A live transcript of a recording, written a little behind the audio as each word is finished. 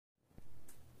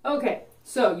Okay,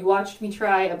 so you watched me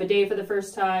try a bidet for the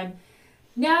first time.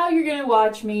 Now you're going to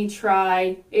watch me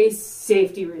try a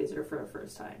safety razor for the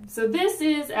first time. So this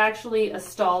is actually a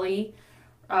Stahly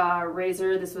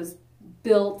razor. This was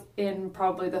built in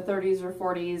probably the 30s or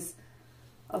 40s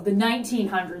of the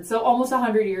 1900s, so almost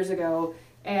 100 years ago.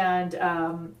 And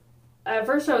at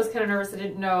first I was kind of nervous. I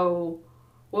didn't know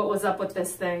what was up with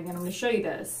this thing, and I'm going to show you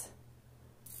this.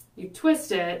 You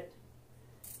twist it,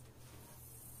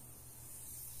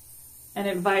 and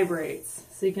it vibrates,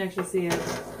 so you can actually see it.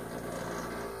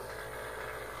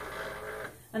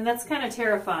 And that's kind of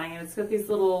terrifying, and it's got these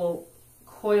little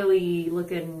coily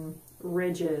looking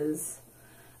ridges.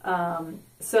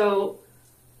 So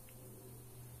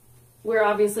we're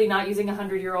obviously not using a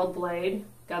 100-year-old blade.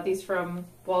 Got these from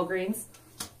Walgreens.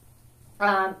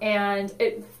 And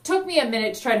it took me a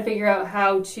minute to try to figure out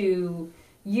how to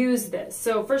use this.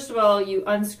 So first of all, you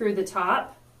unscrew the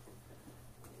top,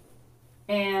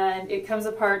 and it comes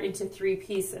apart into 3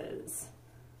 pieces.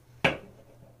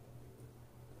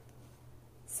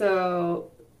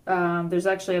 So there's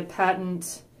actually a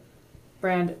patent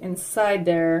brand inside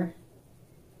there,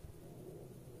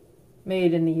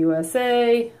 made in the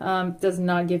USA. Does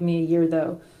not give me a year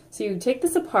though. So you take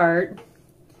this apart,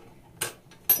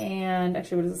 and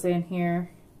actually what does it say in here?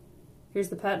 Here's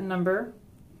the patent number.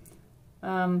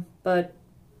 I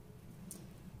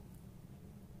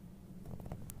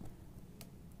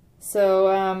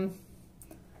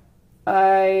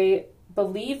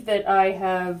believe that I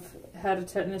have had a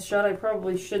tetanus shot. I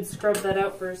probably should scrub that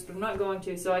out first, but I'm not going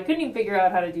to. So I couldn't even figure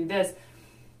out how to do this.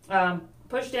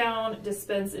 Push down,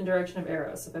 dispense in direction of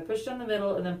arrows. So if I push down the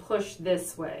middle and then push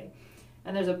this way,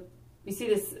 and there's you see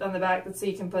this on the back, so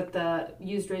you can put the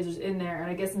used razors in there. And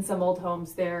I guess in some old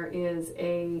homes there is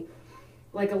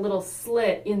like a little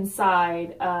slit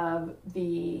inside of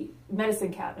the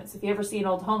medicine cabinets. If you ever see in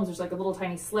old homes, there's like a little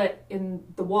tiny slit in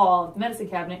the wall of the medicine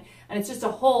cabinet, and it's just a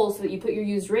hole so that you put your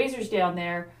used razors down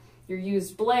there, your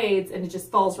used blades, and it just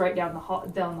falls right down the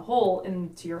hole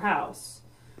into your house.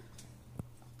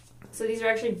 So these are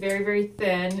actually very, very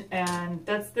thin, and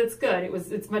that's good.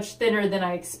 It's much thinner than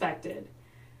I expected.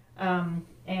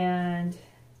 And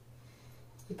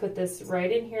you put this right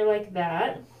in here like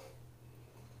that,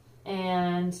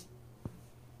 and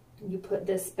you put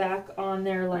this back on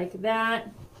there like that,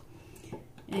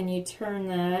 and you turn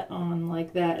that on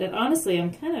like that. And honestly,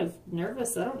 I'm kind of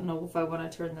nervous. I don't know if I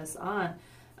want to turn this on.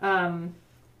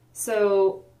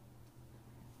 So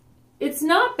it's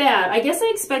not bad. I guess I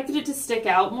expected it to stick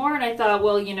out more, and I thought,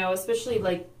 well, you know, especially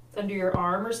like under your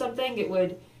arm or something, it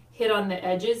would hit on the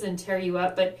edges and tear you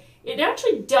up, but it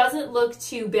actually doesn't look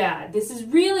too bad. This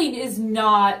really is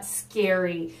not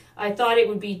scary. I thought it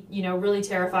would be, you know, really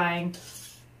terrifying.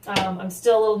 I'm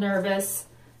still a little nervous.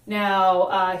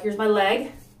 Now, here's my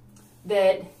leg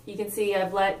that you can see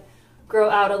I've let grow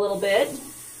out a little bit.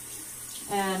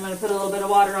 And I'm going to put a little bit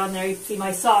of water on there. You can see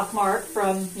my sock mark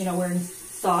from, you know, wearing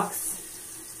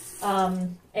socks.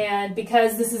 And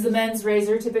because this is a men's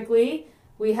razor, typically,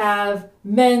 we have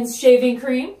men's shaving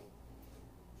cream.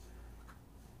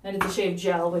 And it's a shave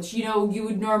gel, which, you know, you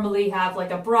would normally have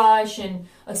like a brush and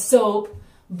a soap,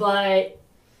 but,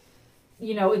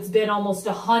 you know, it's been almost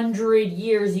 100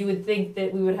 years. You would think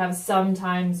that we would have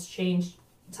sometimes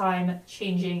time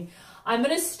changing. I'm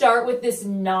going to start with this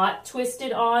not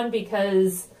twisted on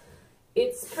because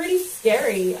it's pretty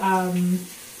scary. Let me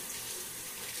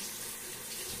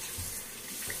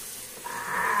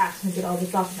get all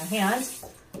this off my hand.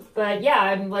 But yeah,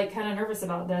 I'm like kind of nervous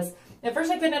about this. At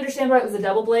first I couldn't understand why it was a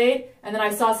double blade, and then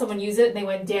I saw someone use it and they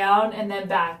went down and then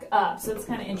back up. So it's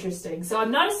kind of interesting. So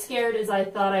I'm not as scared as I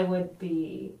thought I would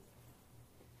be.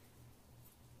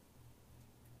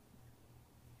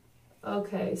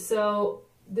 Okay, so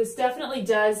this definitely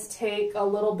does take a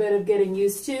little bit of getting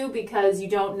used to because you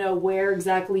don't know where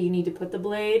exactly you need to put the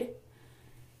blade.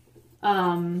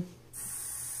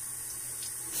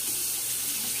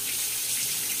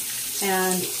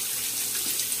 And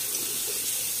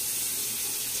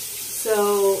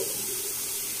so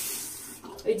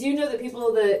I do know that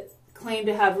people that claim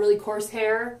to have really coarse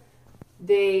hair,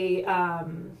 they,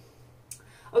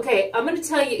 okay, I'm going to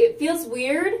tell you, it feels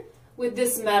weird with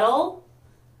this metal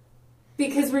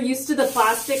because we're used to the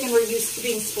plastic and we're used to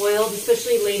being spoiled,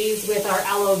 especially ladies with our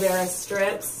aloe vera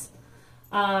strips.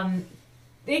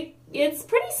 It's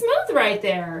pretty smooth right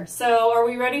there. So are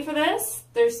we ready for this?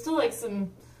 There's still like some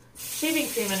shaving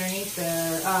cream underneath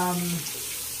there.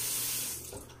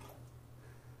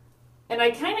 And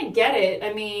I kind of get it.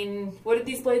 I mean, what did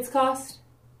these blades cost?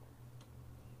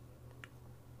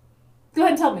 Go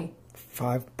ahead and tell me.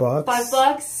 $5.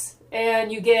 $5,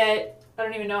 and you get, I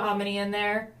don't even know how many in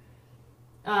there.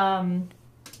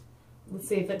 Let's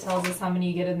see if it tells us how many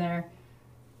you get in there.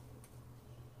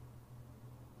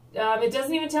 It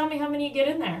doesn't even tell me how many you get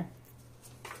in there.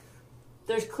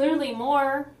 There's clearly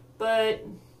more, but...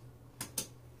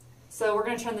 So we're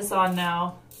going to turn this on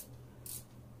now.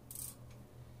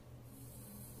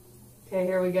 Okay,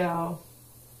 here we go.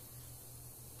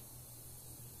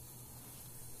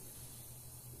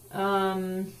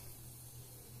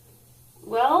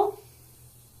 Well,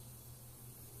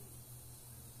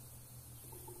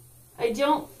 I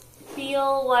don't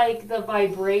feel like the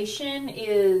vibration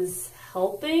is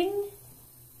helping.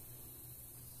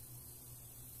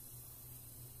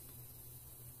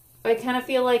 I kind of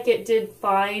feel like it did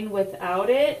fine without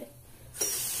it.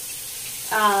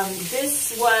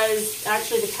 This was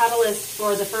actually the catalyst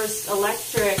for the first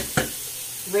electric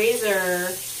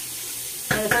razor.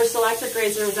 And the first electric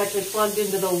razor was actually plugged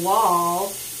into the wall,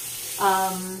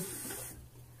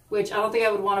 which I don't think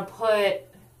I would want to put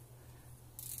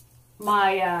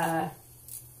my,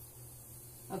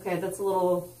 okay, that's a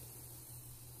little,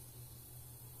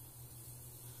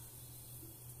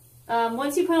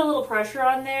 once you put a little pressure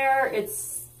on there,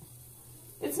 it's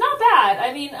not bad.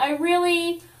 I mean,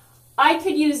 I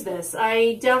could use this.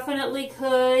 I definitely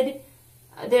could.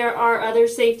 There are other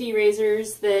safety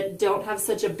razors that don't have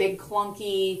such a big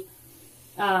clunky,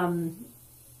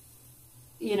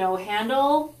 you know,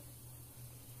 handle.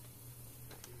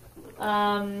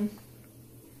 I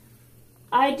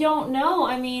don't know.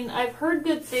 I mean, I've heard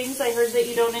good things. I heard that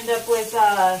you don't end up with,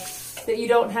 that you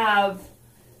don't have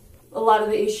a lot of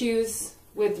the issues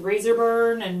with razor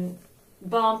burn and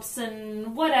bumps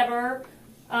and whatever.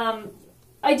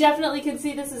 I definitely could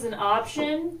see this as an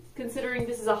option, considering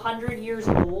this is 100 years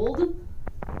old.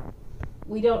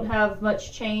 We don't have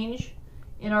much change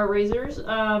in our razors.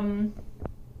 Yeah,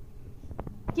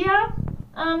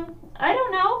 I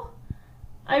don't know.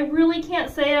 I really can't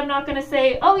say. I'm not going to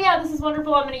say, oh yeah, this is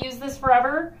wonderful, I'm going to use this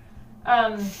forever.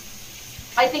 I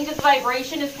think this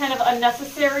vibration is kind of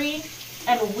unnecessary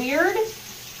and weird.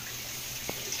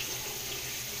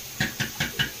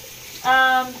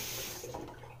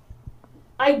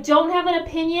 I don't have an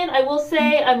opinion. I will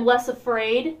say I'm less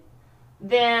afraid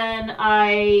than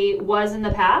I was in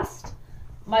the past.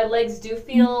 My legs do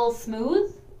feel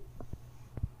smooth.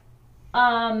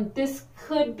 This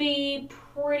could be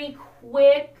pretty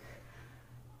quick.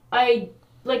 Like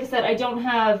I said, I don't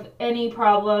have any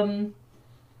problem.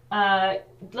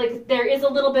 Like there is a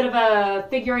little bit of a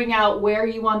figuring out where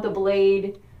you want the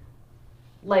blade,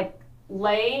 like,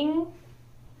 laying.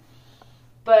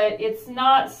 But it's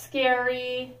not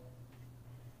scary.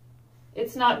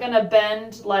 It's not going to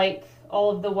bend like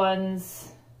all of the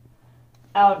ones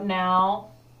out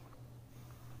now.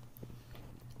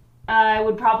 I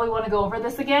would probably want to go over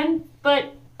this again,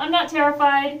 but I'm not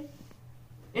terrified.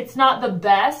 It's not the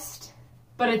best,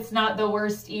 but it's not the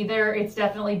worst either. It's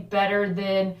definitely better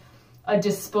than a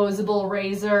disposable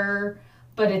razor,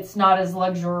 but it's not as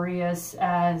luxurious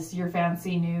as your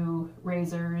fancy new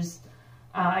razors.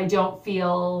 I don't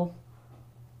feel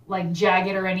like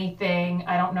jagged or anything.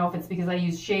 I don't know if it's because I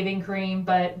use shaving cream,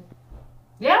 but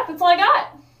yeah, that's all I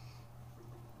got.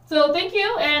 So thank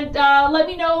you, and let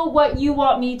me know what you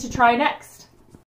want me to try next.